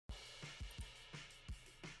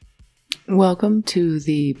Welcome to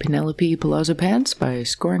the Penelope Palazzo pants by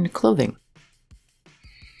Scorned Clothing.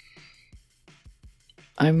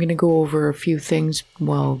 I'm going to go over a few things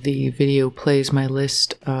while the video plays my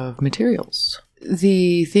list of materials.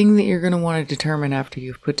 The thing that you're going to want to determine after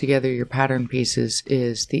you've put together your pattern pieces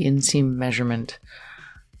is the inseam measurement.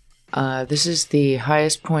 This is the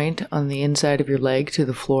highest point on the inside of your leg to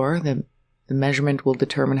the floor. The measurement will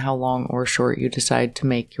determine how long or short you decide to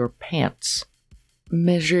make your pants.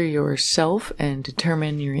 Measure yourself and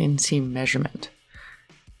determine your inseam measurement.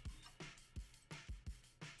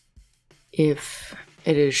 If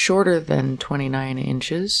it is shorter than 29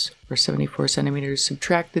 inches or 74 centimeters,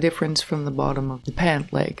 subtract the difference from the bottom of the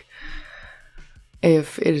pant leg.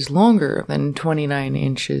 If it is longer than 29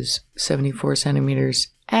 inches, 74 centimeters,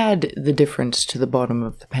 add the difference to the bottom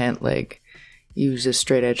of the pant leg. Use a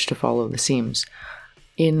straight edge to follow the seams.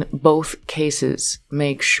 In both cases,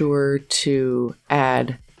 make sure to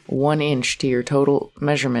add 1 inch to your total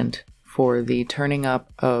measurement for the turning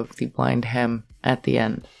up of the blind hem at the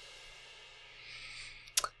end.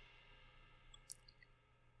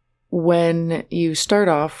 When you start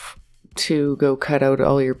off to go cut out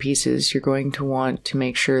all your pieces, you're going to want to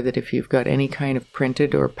make sure that if you've got any kind of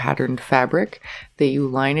printed or patterned fabric, that you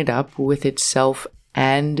line it up with itself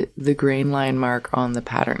and the grain line mark on the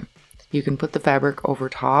pattern. You can put the fabric over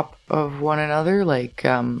top of one another like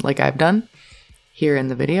I've done here in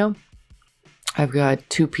the video. I've got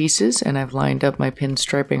 2 pieces and I've lined up my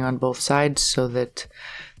pinstriping on both sides so that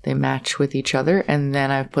they match with each other, and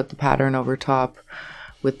then I've put the pattern over top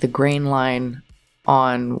with the grain line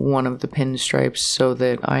on one of the pinstripes so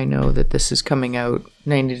that I know that this is coming out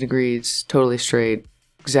 90 degrees, totally straight,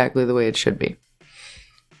 exactly the way it should be.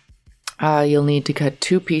 You'll need to cut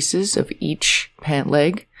 2 pieces of each pant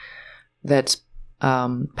leg. That's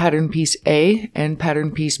pattern piece A and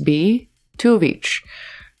pattern piece B, 2 of each.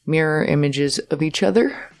 Mirror images of each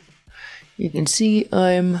other. You can see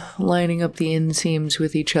I'm lining up the inseams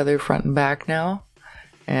with each other front and back now,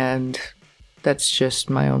 and that's just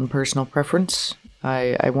my own personal preference.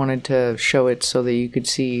 I wanted to show it so that you could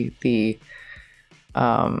see the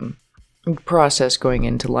process going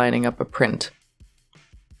into lining up a print.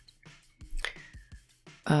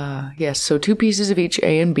 Yes, so 2 pieces of each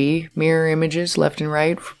A and B, mirror images left and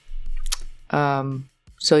right.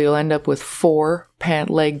 So you'll end up with 4 pant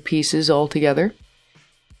leg pieces altogether.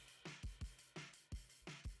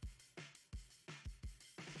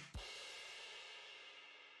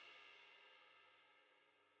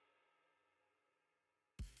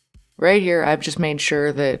 Right here, I've just made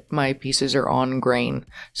sure that my pieces are on grain,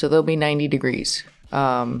 so they'll be 90 degrees.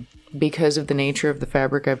 Because of the nature of the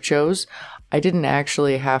fabric I've chose, I didn't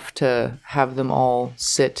actually have to have them all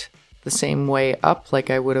sit the same way up like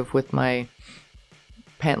I would have with my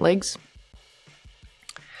pant legs.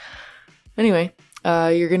 Anyway,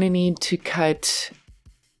 you're going to need to cut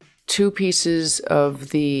 2 pieces of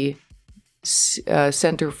the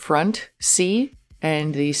center front C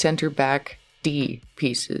and the center back D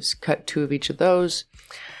pieces. Cut 2 of each of those,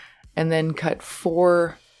 and then cut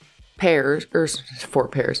 4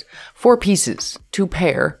 pieces, 2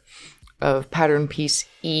 pair of pattern piece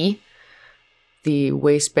E, the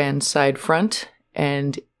waistband side front,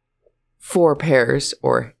 and 4 pairs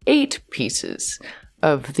or 8 pieces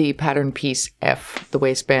of the pattern piece F, the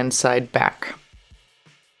waistband side back.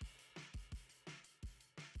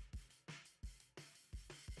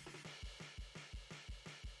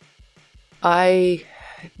 I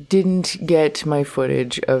didn't get my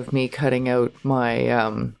footage of me cutting out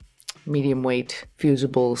my medium weight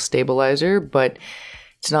fusible stabilizer, but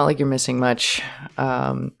it's not like you're missing much.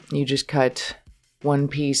 You just cut 1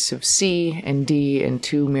 piece of C and D and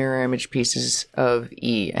 2 mirror image pieces of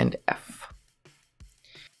E and F.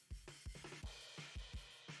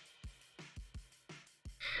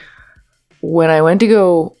 When I went to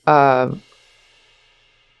go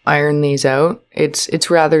iron these out, it's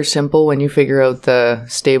rather simple when you figure out the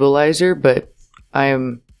stabilizer, but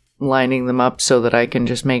I'm lining them up so that I can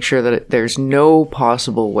just make sure that there's no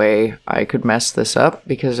possible way I could mess this up,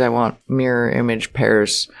 because I want mirror image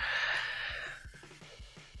pairs.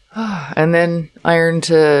 And then iron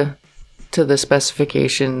to the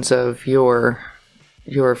specifications of your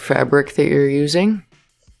fabric that you're using.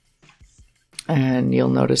 And you'll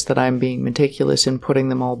notice that I'm being meticulous in putting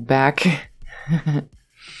them all back.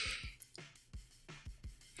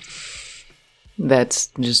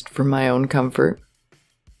 That's just for my own comfort.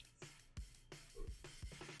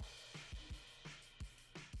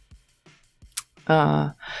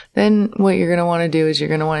 Then what you're going to want to do is you're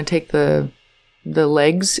going to want to take the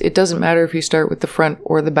legs. It doesn't matter if you start with the front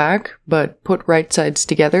or the back, but put right sides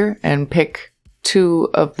together and pick two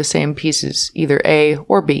of the same pieces, either A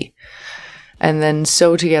or B, and then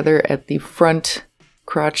sew together at the front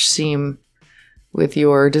crotch seam with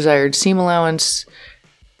your desired seam allowance,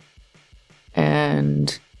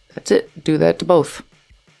 and that's it. Do that to both.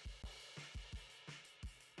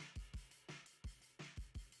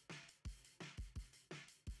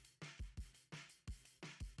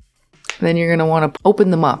 Then you're going to want to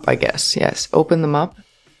open them up, I guess. Yes, open them up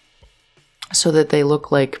so that they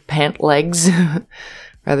look like pant legs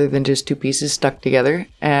rather than just two pieces stuck together.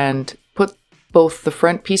 And put both the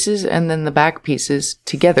front pieces and then the back pieces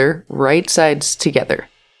together, right sides together.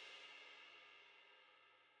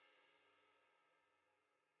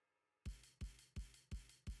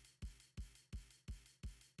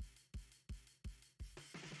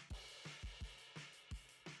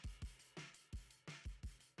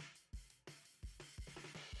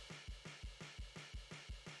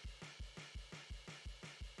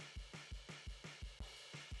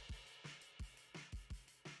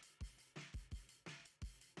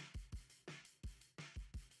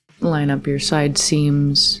 Line up your side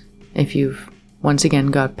seams. If you've once again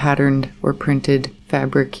got patterned or printed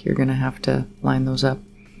fabric, you're going to have to line those up.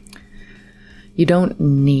 You don't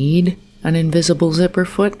need an invisible zipper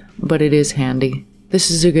foot, but it is handy.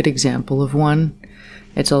 This is a good example of one.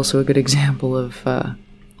 It's also a good example of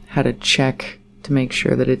how to check to make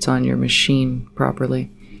sure that it's on your machine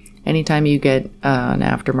properly. Anytime you get an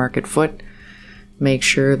aftermarket foot, make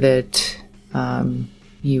sure that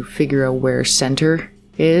you figure out where center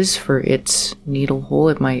is for its needle hole.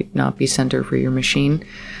 It might not be center for your machine,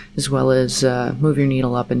 as well as move your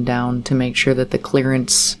needle up and down to make sure that the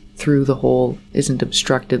clearance through the hole isn't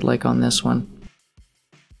obstructed like on this one.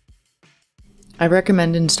 I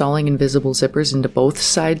recommend installing invisible zippers into both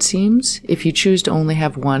side seams. If you choose to only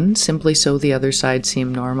have one, simply sew the other side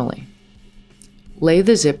seam normally. Lay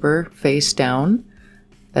the zipper face down,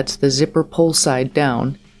 that's the zipper pull side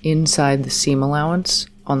down, inside the seam allowance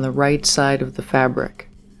on the right side of the fabric.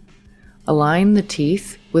 Align the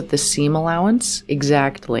teeth with the seam allowance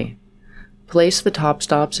exactly. Place the top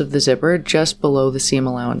stops of the zipper just below the seam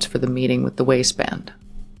allowance for the meeting with the waistband.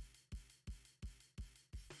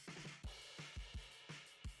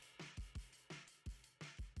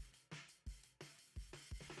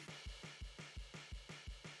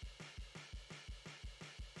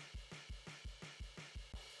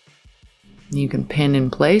 You can pin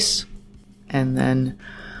in place and then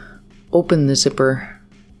open the zipper.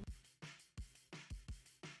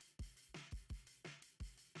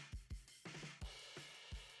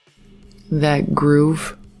 That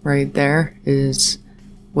groove right there is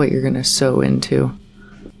what you're going to sew into.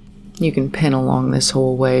 You can pin along this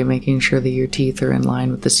whole way, making sure that your teeth are in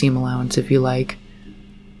line with the seam allowance if you like.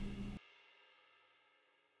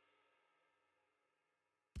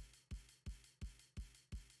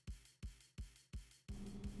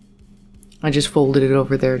 I just folded it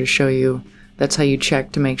over there to show you. That's how you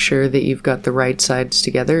check to make sure that you've got the right sides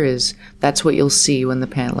together, that's what you'll see when the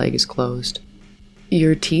pant leg is closed.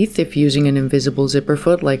 Your teeth, if using an invisible zipper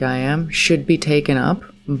foot like I am, should be taken up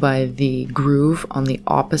by the groove on the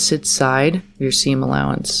opposite side of your seam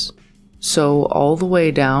allowance. Sew all the way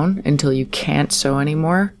down until you can't sew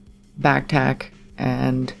anymore, back tack,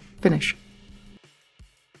 and finish.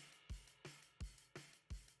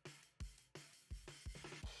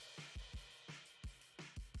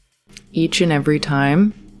 Each and every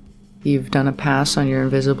time you've done a pass on your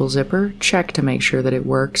invisible zipper, check to make sure that it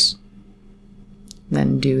works.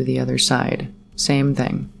 Then do the other side. Same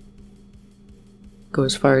thing. Go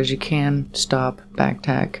as far as you can, stop, back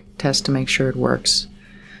tack, test to make sure it works.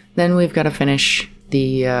 Then we've got to finish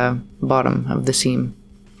the bottom of the seam.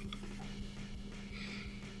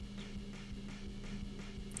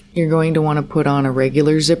 You're going to want to put on a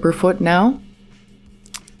regular zipper foot now.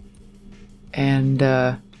 And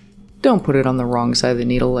don't put it on the wrong side of the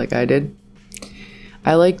needle like I did.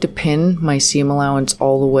 I like to pin my seam allowance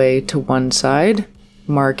all the way to one side,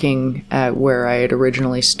 marking at where I had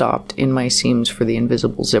originally stopped in my seams for the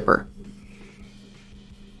invisible zipper.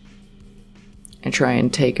 And try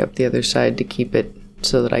and take up the other side to keep it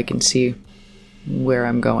so that I can see where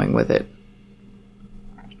I'm going with it.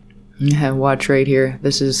 Watch right here.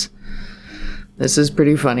 This is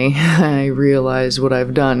pretty funny. I realize what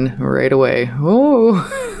I've done right away.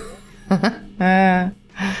 Oh!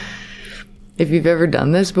 If you've ever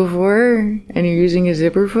done this before and you're using a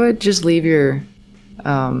zipper foot, just leave your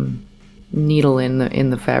needle in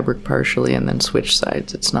the fabric partially and then switch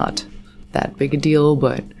sides. It's not that big a deal,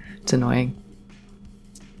 but it's annoying.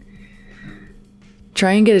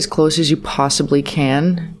 Try and get as close as you possibly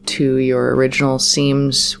can to your original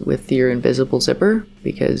seams with your invisible zipper,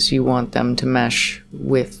 because you want them to mesh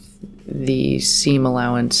with the seam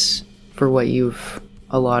allowance for what you've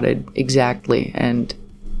allotted exactly and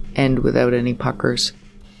end without any puckers.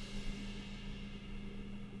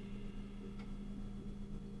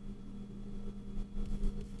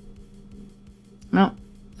 No,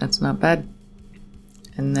 that's not bad.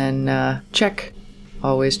 And then check.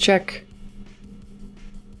 Always check.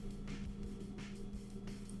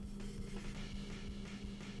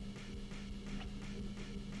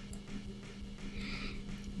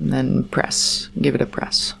 And then press. Give it a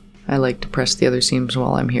press. I like to press the other seams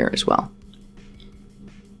while I'm here as well.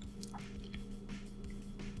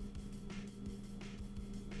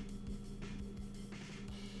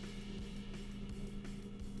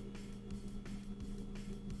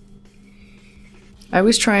 I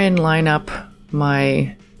always try and line up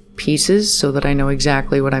my pieces so that I know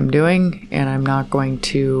exactly what I'm doing and I'm not going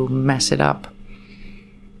to mess it up.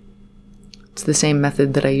 It's the same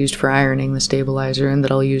method that I used for ironing the stabilizer and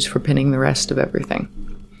that I'll use for pinning the rest of everything.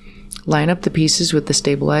 Line up the pieces with the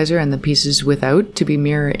stabilizer and the pieces without to be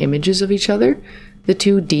mirror images of each other. The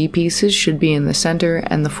 2 D pieces should be in the center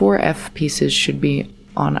and the 4 F pieces should be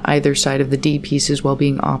on either side of the D pieces while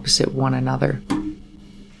being opposite one another.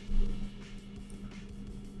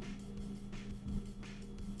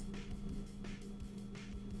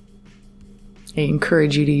 I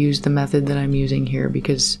encourage you to use the method that I'm using here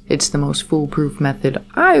because it's the most foolproof method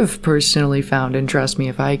I've personally found, and trust me,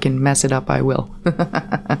 if I can mess it up, I will.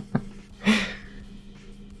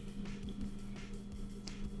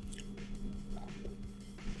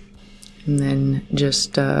 And then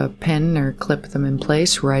just pin or clip them in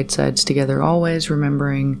place, right sides together always,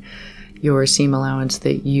 remembering your seam allowance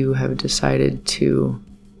that you have decided to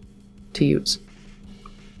use.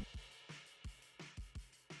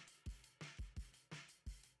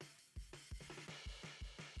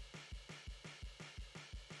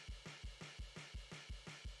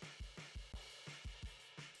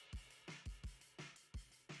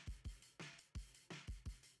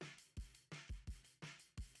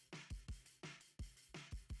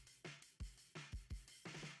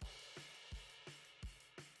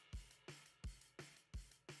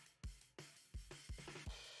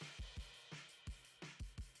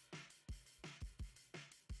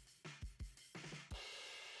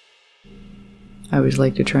 I always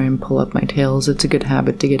like to try and pull up my tails. It's a good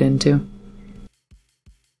habit to get into.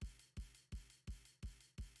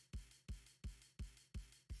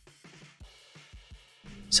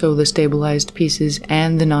 So the stabilized pieces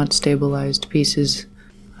and the not stabilized pieces,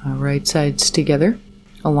 right sides together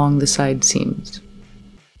along the side seams.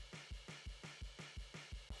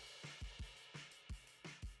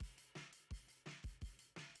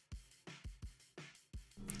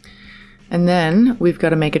 And then we've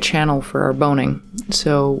got to make a channel for our boning.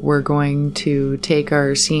 So we're going to take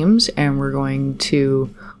our seams and we're going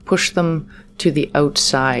to push them to the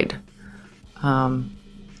outside. And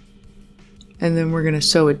then we're going to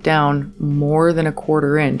sew it down more than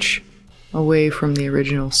 1/4 inch away from the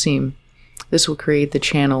original seam. This will create the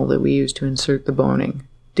channel that we use to insert the boning.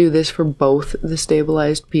 Do this for both the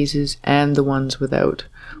stabilized pieces and the ones without.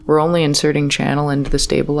 We're only inserting channel into the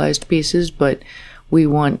stabilized pieces, but we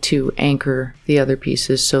want to anchor the other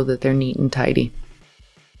pieces so that they're neat and tidy.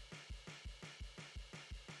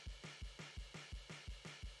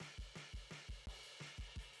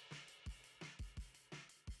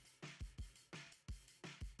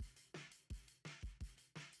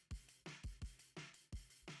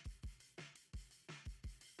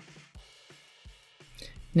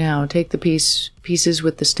 Now take the pieces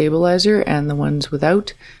with the stabilizer and the ones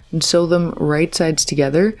without and sew them right sides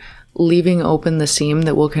together, leaving open the seam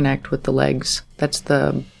that will connect with the legs. That's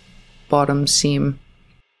the bottom seam.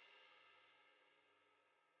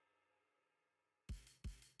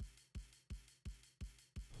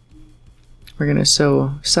 We're going to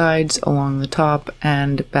sew sides along the top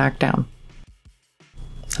and back down.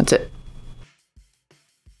 That's it.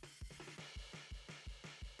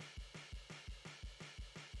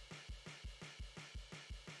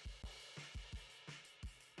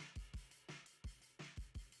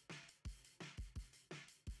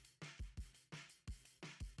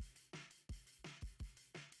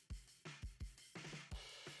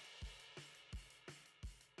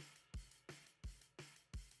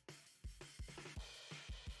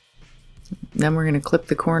 Then we're going to clip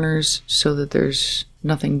the corners so that there's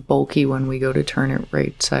nothing bulky when we go to turn it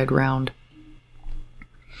right side round.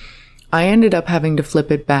 I ended up having to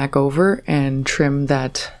flip it back over and trim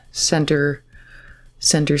that center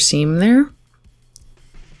seam there.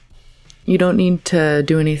 You don't need to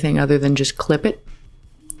do anything other than just clip it.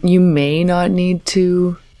 You may not need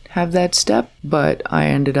to have that step, but I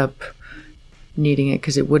ended up needing it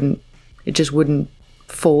because it just wouldn't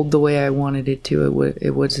fold the way I wanted it to.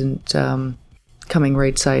 It wasn't coming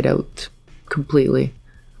right side out completely.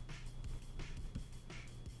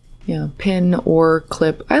 Yeah, pin or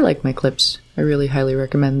clip. I like my clips. I really highly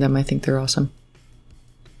recommend them. I think they're awesome.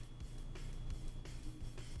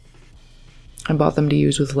 I bought them to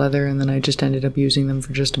use with leather, and then I just ended up using them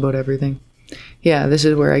for just about everything. Yeah, this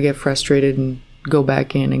is where I get frustrated and go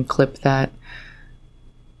back in and clip that.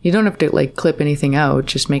 You don't have to like clip anything out,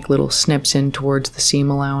 just make little snips in towards the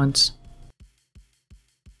seam allowance.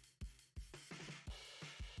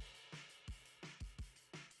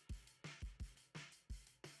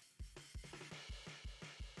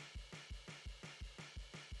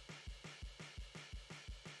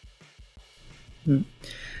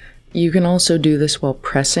 You can also do this while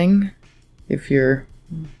pressing if you're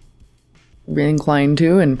inclined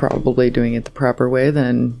to, and probably doing it the proper way,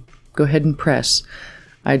 then go ahead and press.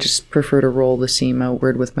 I just prefer to roll the seam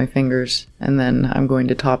outward with my fingers, and then I'm going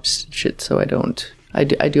to top stitch it so I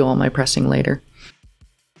do all my pressing later.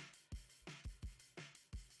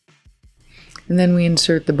 And then we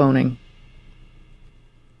insert the boning.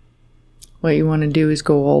 What you want to do is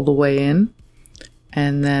go all the way in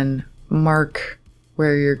and then mark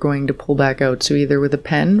where you're going to pull back out. So either with a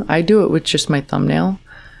pen, I do it with just my thumbnail.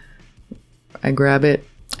 I grab it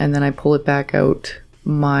and then I pull it back out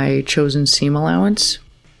my chosen seam allowance,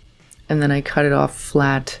 and then I cut it off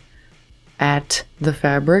flat at the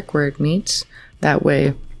fabric where it meets. That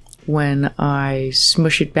way, when I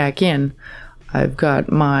smush it back in, I've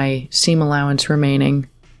got my seam allowance remaining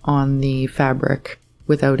on the fabric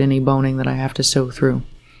without any boning that I have to sew through.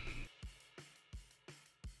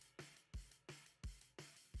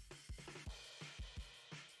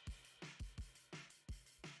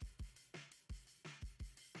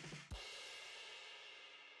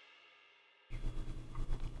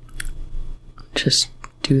 Just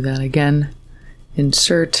do that again,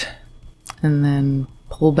 insert, and then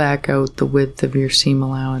pull back out the width of your seam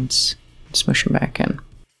allowance, smush it back in.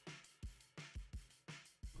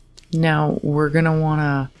 Now we're gonna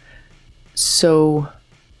wanna sew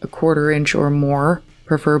a 1/4 inch or more,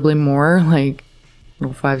 preferably more, like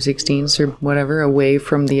little 5/16 or whatever, away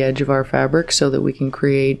from the edge of our fabric so that we can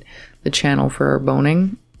create the channel for our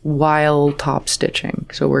boning while top stitching.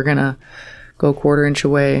 So we're gonna go 1/4 inch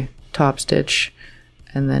away, top stitch,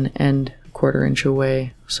 and then end 1/4 inch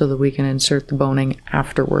away so that we can insert the boning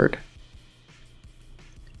afterward.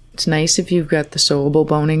 It's nice if you've got the sewable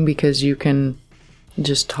boning because you can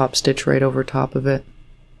just top stitch right over top of it.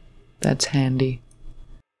 That's handy.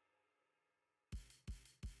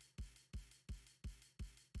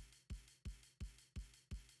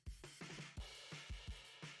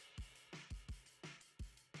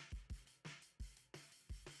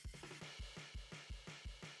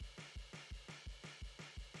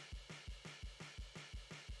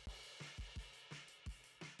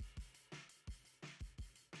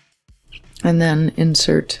 And then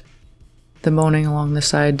insert the boning along the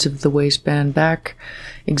sides of the waistband back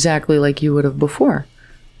exactly like you would have before.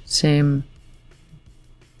 Same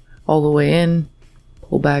all the way in,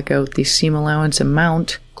 pull back out the seam allowance and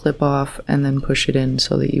mount, clip off, and then push it in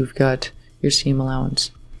so that you've got your seam allowance.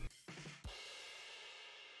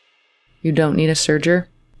 You don't need a serger.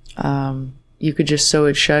 You could just sew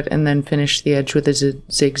it shut and then finish the edge with a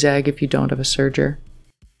zigzag if you don't have a serger.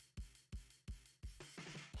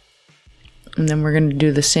 And then we're going to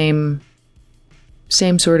do the same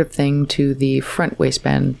sort of thing to the front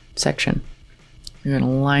waistband section. You're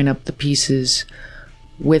going to line up the pieces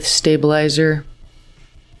with stabilizer.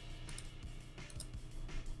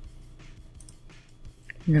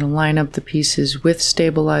 You're going to line up the pieces with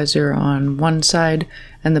stabilizer on one side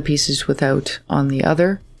and the pieces without on the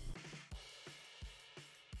other.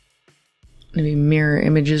 Maybe mirror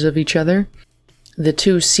images of each other. The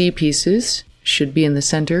 2 C pieces should be in the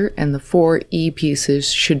center, and the 4 E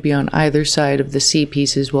pieces should be on either side of the C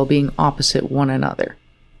pieces while being opposite one another.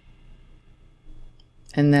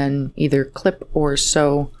 And then either clip or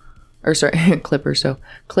sew, or sorry, clip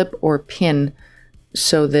or pin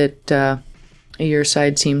so that your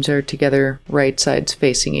side seams are together, right sides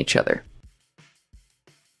facing each other.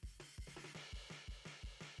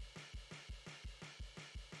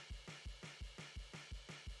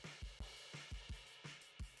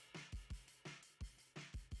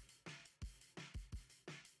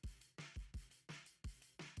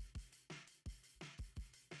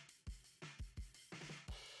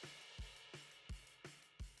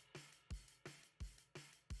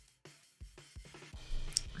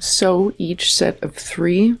 Sew each set of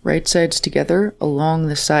 3 right sides together along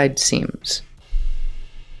the side seams.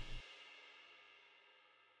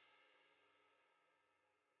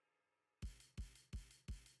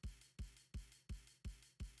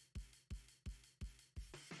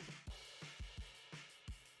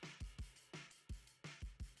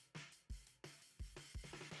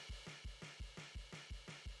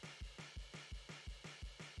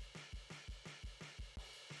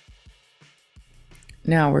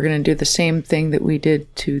 Now we're going to do the same thing that we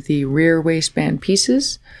did to the rear waistband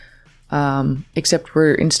pieces, except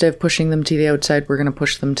instead of pushing them to the outside, we're going to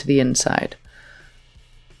push them to the inside.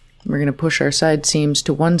 We're going to push our side seams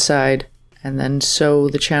to one side and then sew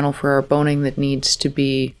the channel for our boning that needs to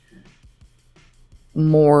be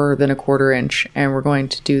more than 1/4 inch, and we're going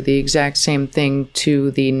to do the exact same thing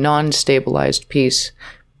to the non-stabilized piece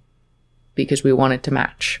because we want it to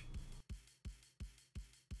match.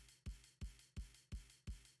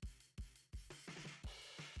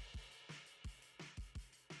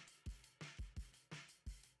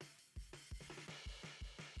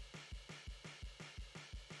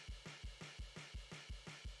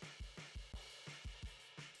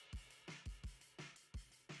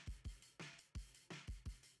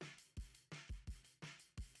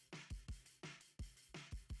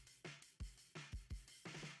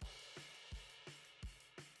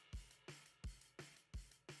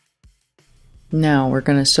 Now we're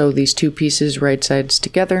going to sew these 2 pieces right sides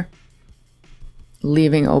together,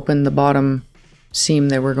 leaving open the bottom seam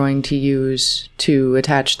that we're going to use to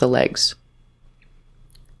attach the legs.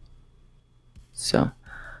 So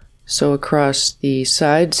sew across the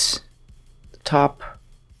sides, the top,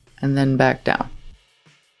 and then back down.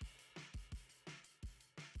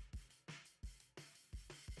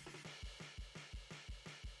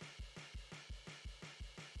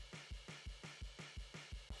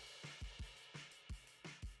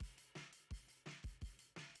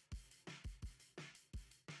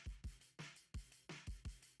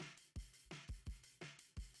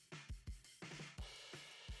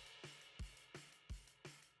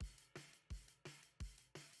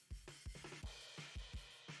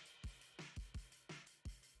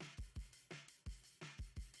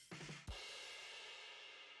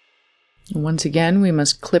 Once again, we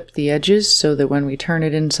must clip the edges so that when we turn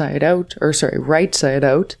it inside out, or sorry, right side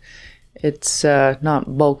out, it's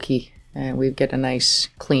not bulky and we get a nice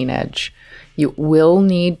clean edge. You will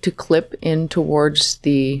need to clip in towards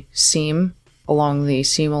the seam along the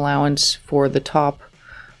seam allowance for the top,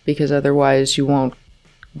 because otherwise you won't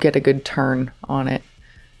get a good turn on it.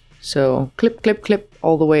 So clip, clip, clip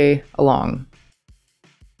all the way along.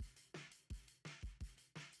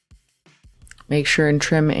 Make sure and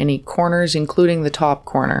trim any corners, including the top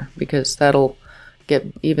corner, because that'll get,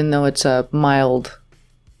 even though it's a mild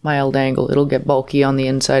angle, it'll get bulky on the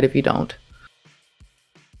inside if you don't.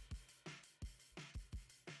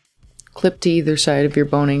 Clip to either side of your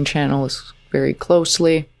boning channels very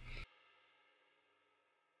closely.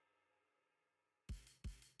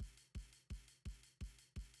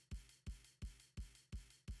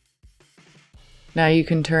 Now you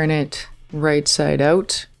can turn it right side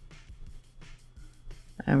out.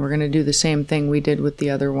 And we're going to do the same thing we did with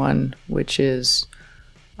the other one, which is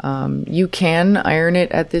you can iron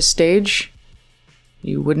it at this stage.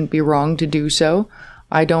 You wouldn't be wrong to do so.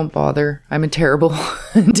 I don't bother. I'm a terrible,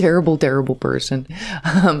 terrible person.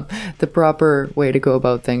 The proper way to go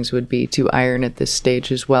about things would be to iron at this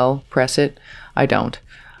stage as well. Press it. I don't.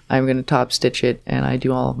 I'm going to top stitch it, and I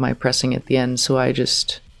do all of my pressing at the end, so I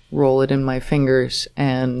just roll it in my fingers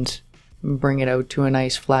and bring it out to a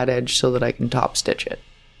nice flat edge so that I can top stitch it.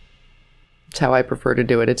 It's how I prefer to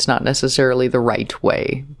do it. It's not necessarily the right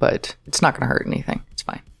way, but it's not going to hurt anything. It's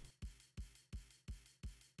fine.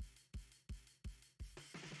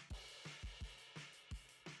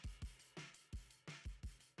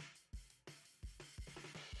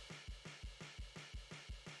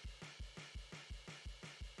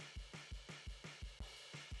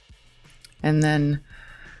 And then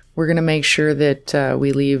we're going to make sure that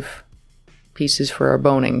we leave pieces for our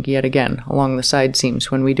boning yet again along the side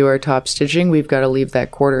seams. When we do our top stitching, we've got to leave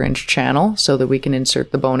that 1/4 inch channel so that we can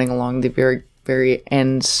insert the boning along the very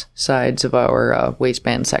ends sides of our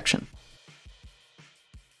waistband section.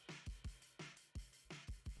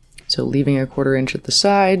 So leaving a 1/4 inch at the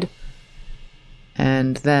side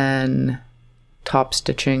and then top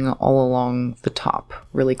stitching all along the top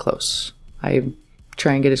really close. I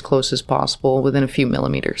try and get as close as possible within a few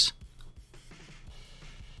millimeters.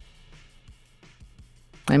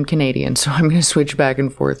 I'm Canadian, so I'm going to switch back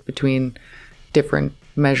and forth between different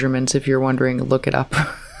measurements. If you're wondering, look it up.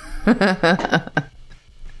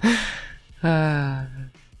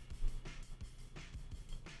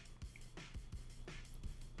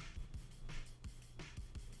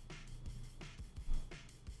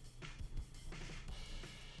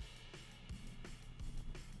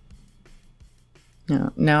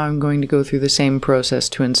 Now I'm going to go through the same process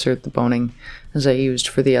to insert the boning as I used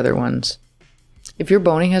for the other ones. If your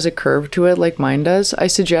boning has a curve to it like mine does, I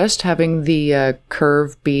suggest having the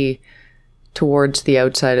curve be towards the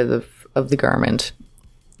outside of the garment.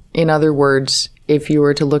 In other words, if you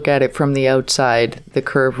were to look at it from the outside, the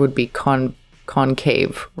curve would be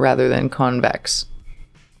concave rather than convex.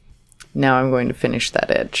 Now I'm going to finish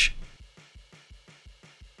that edge.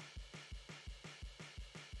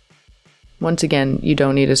 Once again, you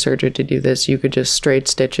don't need a serger to do this. You could just straight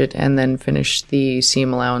stitch it and then finish the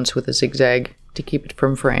seam allowance with a zigzag to keep it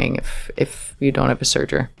from fraying if you don't have a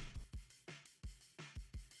serger.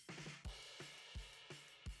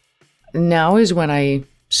 Now is when I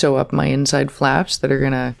sew up my inside flaps that are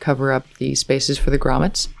going to cover up the spaces for the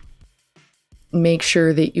grommets. Make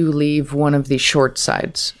sure that you leave one of the short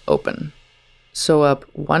sides open. Sew up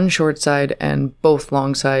one short side and both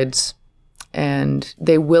long sides, and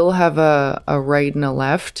they will have a right and a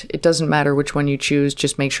left. It doesn't matter which one you choose,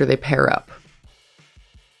 just make sure they pair up.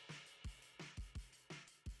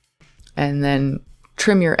 And then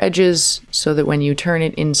trim your edges so that when you turn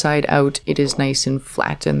it inside out, it is nice and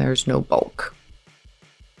flat and there's no bulk.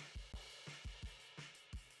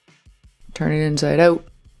 Turn it inside out.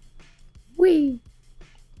 Whee!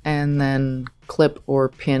 And then clip or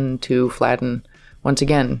pin to flatten. Once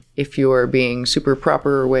again, if you are being super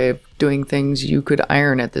proper way of doing things, you could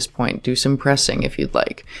iron at this point, do some pressing if you'd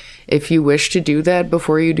like. If you wish to do that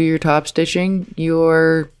before you do your top stitching,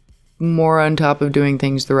 you're more on top of doing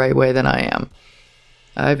things the right way than I am.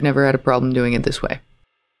 I've never had a problem doing it this way.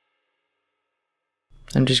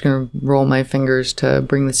 I'm just going to roll my fingers to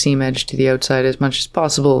bring the seam edge to the outside as much as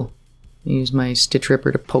possible. Use my stitch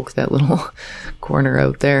ripper to poke that little corner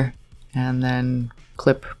out there, and then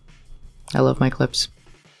clip. I love my clips.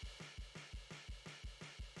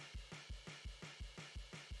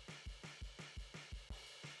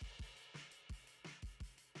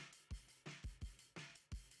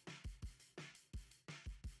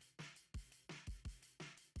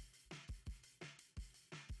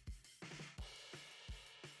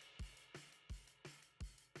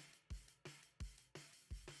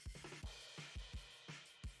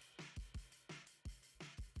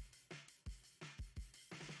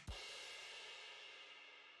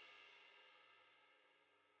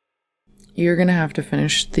 You're going to have to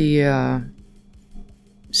finish the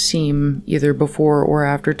seam either before or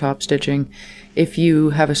after top stitching. If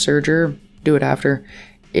you have a serger, do it after.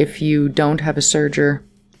 If you don't have a serger,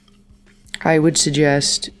 I would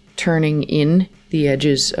suggest turning in the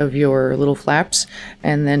edges of your little flaps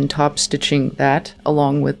and then top stitching that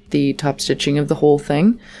along with the top stitching of the whole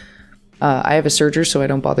thing. I have a serger, so I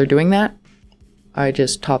don't bother doing that. I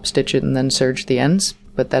just top stitch it and then serge the ends,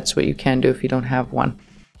 but that's what you can do if you don't have one.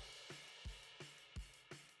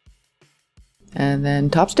 And then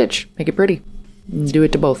top stitch, make it pretty. Do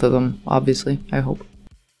it to both of them, obviously, I hope.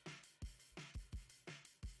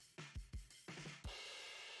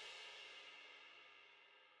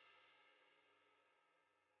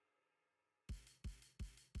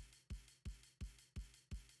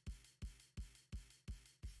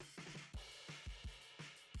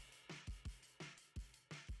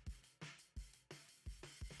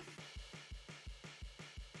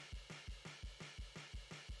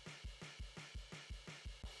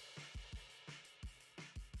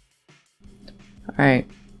 Alright,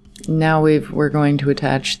 now we're going to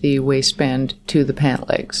attach the waistband to the pant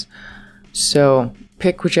legs. So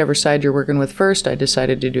pick whichever side you're working with first. I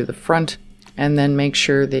decided to do the front, and then make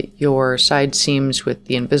sure that your side seams with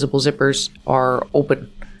the invisible zippers are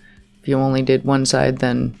open. If you only did one side,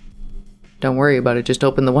 then don't worry about it, just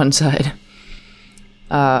open the one side.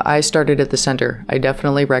 I started at the center. I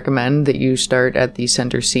definitely recommend that you start at the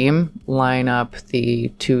center seam, line up the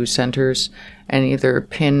two centers, and either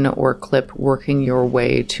pin or clip, working your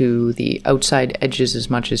way to the outside edges as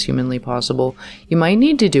much as humanly possible. You might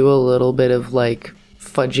need to do a little bit of like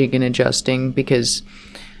fudging and adjusting because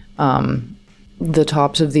the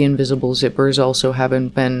tops of the invisible zippers also haven't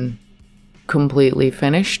been completely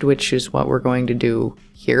finished, which is what we're going to do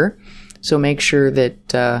here. So make sure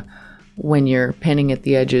that when you're pinning at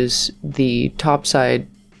the edges, the top side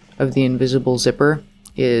of the invisible zipper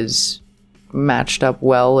is matched up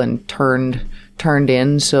well and turned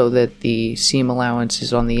in so that the seam allowance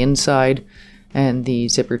is on the inside and the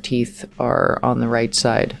zipper teeth are on the right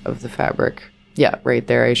side of the fabric. Yeah, right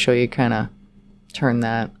there. I show you kind of turn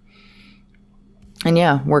that. And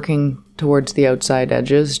yeah, working towards the outside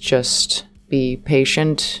edges, just be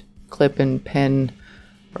patient, clip and pin,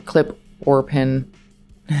 or clip or pin.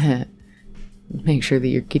 Make sure that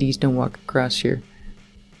your kitties don't walk across your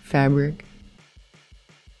fabric.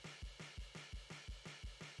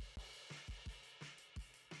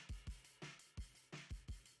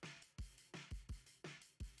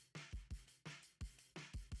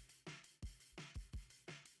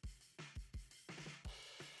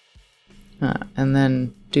 And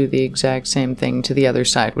then do the exact same thing to the other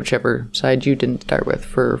side, whichever side you didn't start with.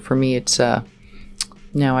 For me, it's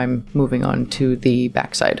now I'm moving on to the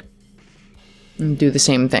back side. And do the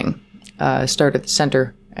same thing. Start at the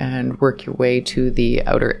center and work your way to the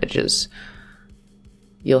outer edges.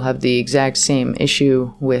 You'll have the exact same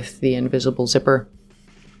issue with the invisible zipper.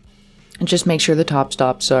 And just make sure the top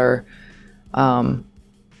stops are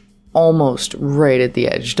almost right at the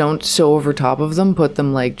edge. Don't sew over top of them. Put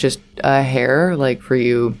them like just a hair, like for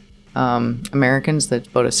you Americans, that's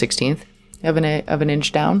about a 1/16 of an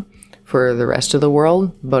inch down. For the rest of the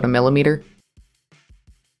world, about 1 millimeter.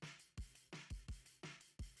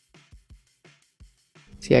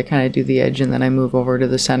 See, I kind of do the edge and then I move over to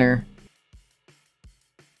the center.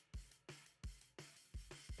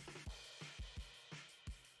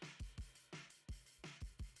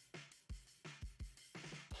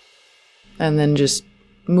 And then just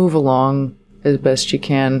move along as best you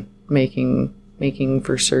can, making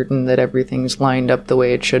for certain that everything's lined up the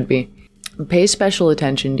way it should be. Pay special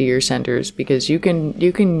attention to your centers, because you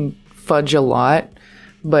can fudge a lot,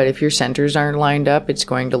 but if your centers aren't lined up, it's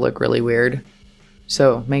going to look really weird.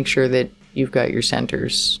 So make sure that you've got your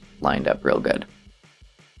centers lined up real good.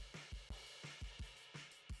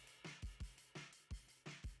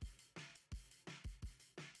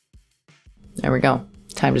 There we go.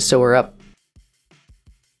 Time to sew her up.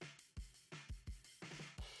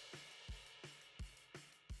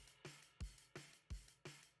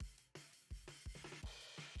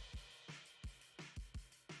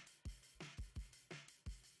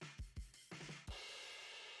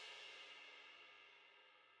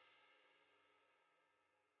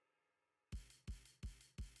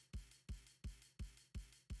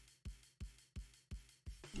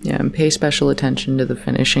 Yeah, and pay special attention to the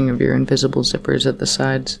finishing of your invisible zippers at the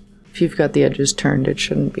sides. If you've got the edges turned, it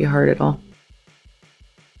shouldn't be hard at all.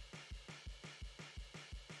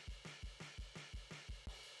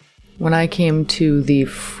 When I came to the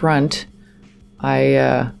front,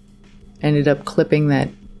 I ended up clipping that.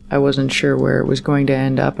 I wasn't sure where it was going to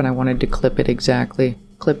end up, and I wanted to clip it exactly.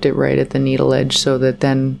 Clipped it right at the needle edge so that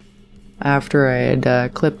then after I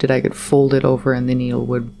had clipped it, I could fold it over and the needle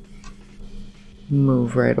would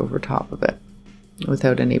move right over top of it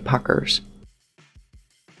without any puckers.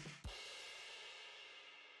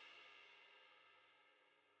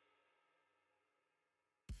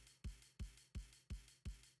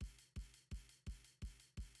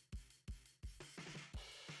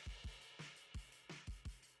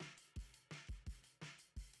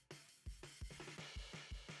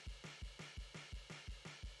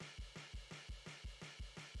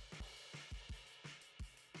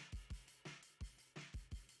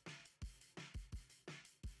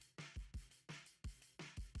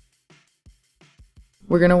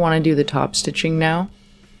 We're going to want to do the top stitching now.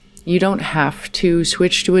 You don't have to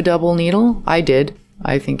switch to a double needle. I did.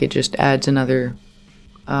 I think it just adds another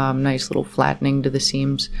nice little flattening to the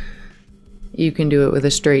seams. You can do it with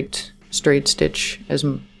a straight stitch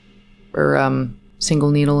or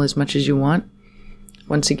single needle as much as you want.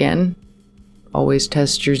 Once again, always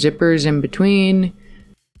test your zippers in between.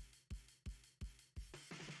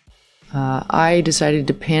 I decided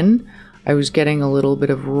to pin. I was getting a little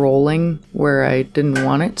bit of rolling where I didn't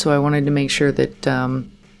want it, so I wanted to make sure that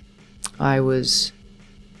I was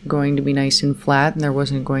going to be nice and flat and there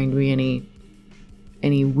wasn't going to be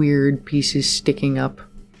any weird pieces sticking up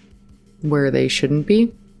where they shouldn't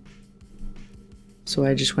be. So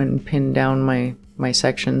I just went and pinned down my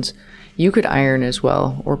sections. You could iron as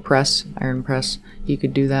well, or press, iron press. You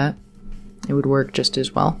could do that. It would work just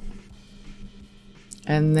as well.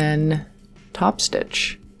 And then top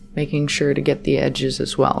stitch, making sure to get the edges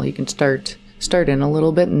as well. You can start in a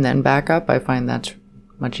little bit and then back up. I find that's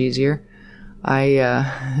much easier.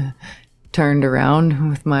 I turned around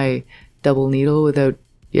with my double needle without,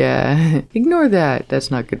 yeah, ignore that.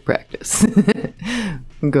 That's not good practice.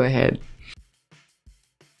 Go ahead.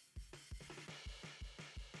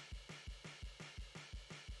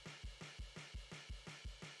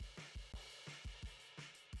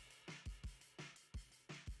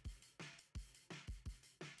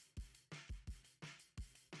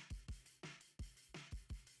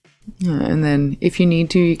 And then if you need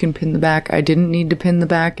to, you can pin the back. I didn't need to pin the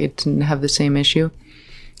back. It didn't have the same issue.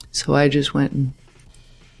 So I just went and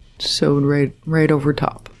sewed right over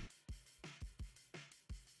top.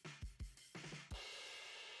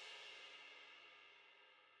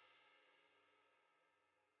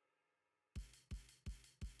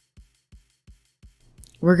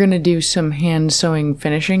 We're going to do some hand sewing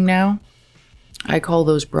finishing now. I call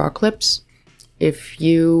those bra clips. If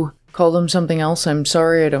you call them something else, I'm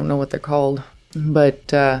sorry, I don't know what they're called.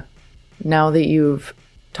 But now that you've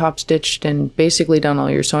top stitched and basically done all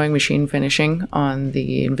your sewing machine finishing on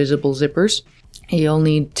the invisible zippers, you'll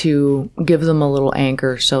need to give them a little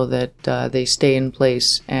anchor so that they stay in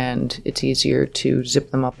place and it's easier to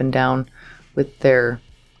zip them up and down with their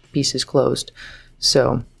pieces closed.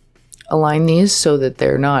 So align these so that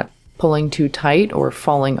they're not pulling too tight or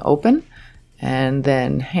falling open, and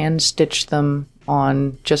then hand stitch them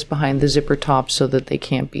on just behind the zipper top so that they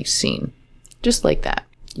can't be seen. Just like that.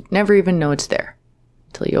 You never even know it's there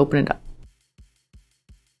until you open it up.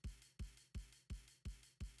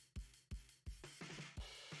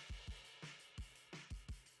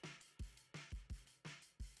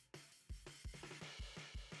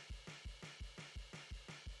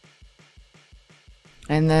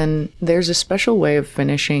 And then there's a special way of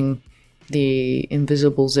finishing the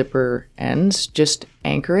invisible zipper ends. Just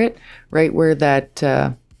anchor it right where that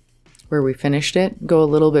where we finished it. Go a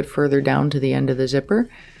little bit further down to the end of the zipper,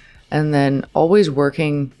 and then always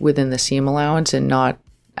working within the seam allowance and not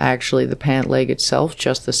actually the pant leg itself,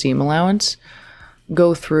 just the seam allowance.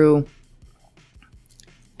 Go through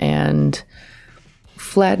and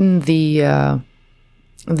flatten the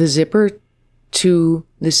zipper to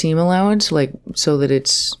the seam allowance, like so that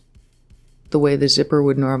it's the way the zipper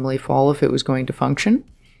would normally fall if it was going to function.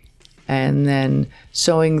 And then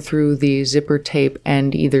sewing through the zipper tape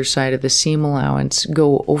and either side of the seam allowance,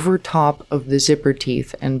 go over top of the zipper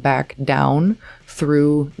teeth and back down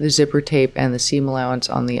through the zipper tape and the seam allowance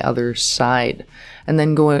on the other side. And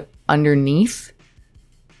then go underneath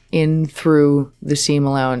in through the seam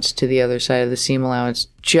allowance to the other side of the seam allowance,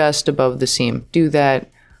 just above the seam. Do that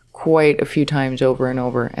quite a few times over and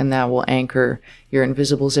over, and that will anchor your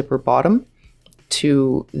invisible zipper bottom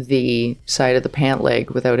to the side of the pant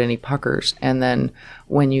leg without any puckers. And then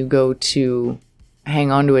when you go to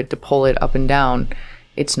hang onto it to pull it up and down,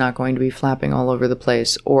 it's not going to be flapping all over the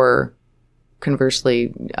place, or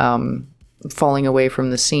conversely falling away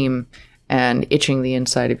from the seam and itching the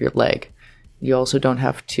inside of your leg. You also don't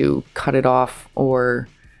have to cut it off or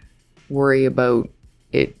worry about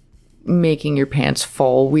it making your pants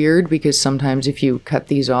fall weird, because sometimes if you cut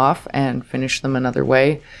these off and finish them another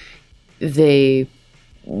way, they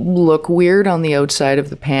look weird on the outside of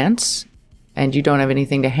the pants and you don't have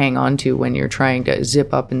anything to hang on to when you're trying to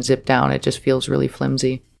zip up and zip down. It just feels really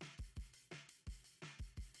flimsy.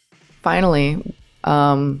 Finally,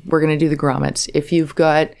 we're going to do the grommets. If you've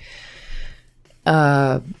got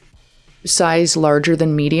size larger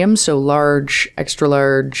than medium, so large, extra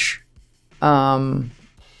large,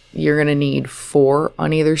 you're going to need 4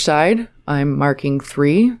 on either side. I'm marking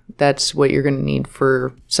 3. That's what you're going to need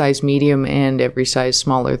for size medium and every size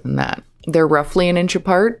smaller than that. They're roughly an inch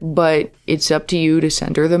apart, but it's up to you to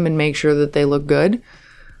center them and make sure that they look good.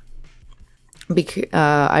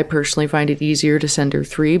 I personally find it easier to center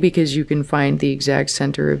 3 because you can find the exact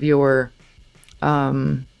center of your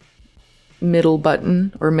middle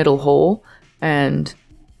button or middle hole and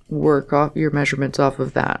work off your measurements off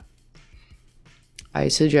of that. I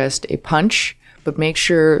suggest a punch, but make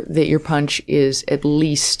sure that your punch is at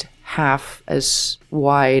least half as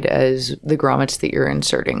wide as the grommets that you're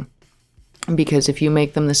inserting. Because if you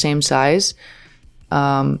make them the same size,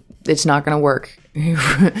 it's not going to work.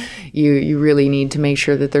 You really need to make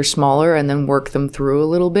sure that they're smaller and then work them through a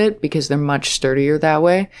little bit, because they're much sturdier that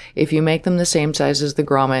way. If you make them the same size as the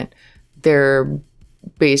grommet, they're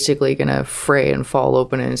basically going to fray and fall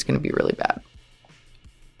open, and it's going to be really bad.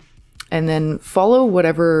 And then follow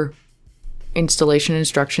whatever installation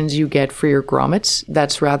instructions you get for your grommets.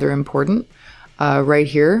 That's rather important. Right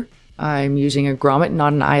here, I'm using a grommet,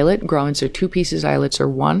 not an eyelet. Grommets are 2 pieces, eyelets are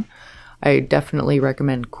 1. I definitely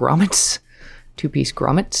recommend grommets, 2-piece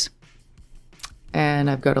grommets. And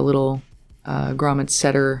I've got a little grommet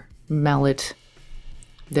setter mallet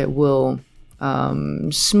that will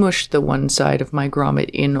smush the one side of my grommet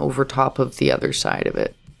in over top of the other side of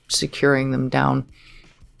it, securing them down.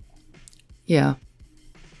 Yeah,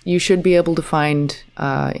 you should be able to find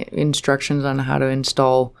instructions on how to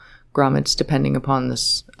install grommets depending upon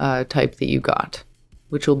this type that you got,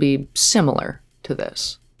 which will be similar to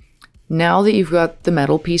this. Now that you've got the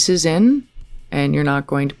metal pieces in and you're not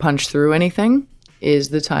going to punch through anything, is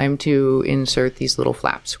the time to insert these little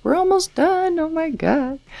flaps. We're almost done, oh my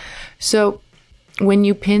god. So when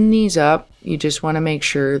you pin these up, you just want to make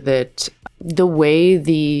sure that the way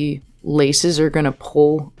the laces are going to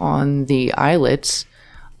pull on the eyelets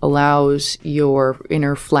allows your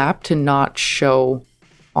inner flap to not show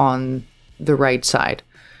on the right side,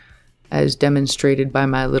 as demonstrated by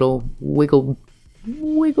my little wiggle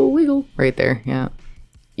right there. Yeah,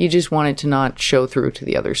 you just want it to not show through to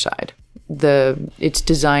the other side. It's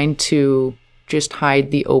designed to just hide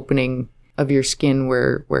the opening of your skin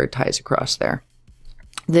where it ties across there.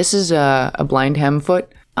 This is a blind hem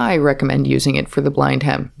foot. I recommend using it for the blind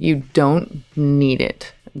hem. You don't need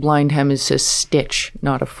it. Blind hem is a stitch,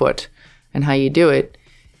 not a foot. And how you do it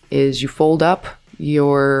is you fold up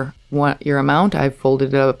your amount. I've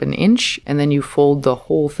folded it up an inch, and then you fold the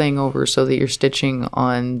whole thing over so that you're stitching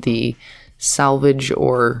on the salvage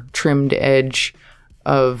or trimmed edge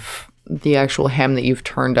of the actual hem that you've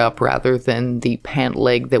turned up rather than the pant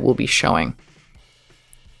leg that will be showing.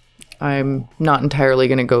 I'm not entirely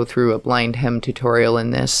going to go through a blind hem tutorial in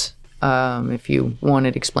this. If you want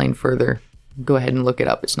it explained further, go ahead and look it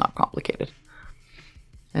up. It's not complicated.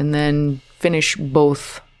 And then finish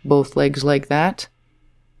both legs like that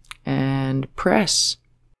and press.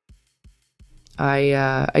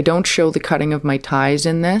 I don't show the cutting of my ties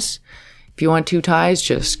in this. If you want 2 ties,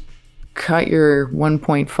 just cut your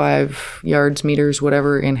 1.5 yards, meters,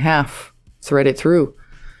 whatever in half, thread it through,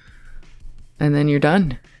 and then you're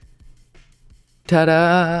done.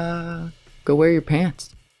 Ta-da! Go wear your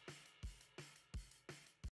pants.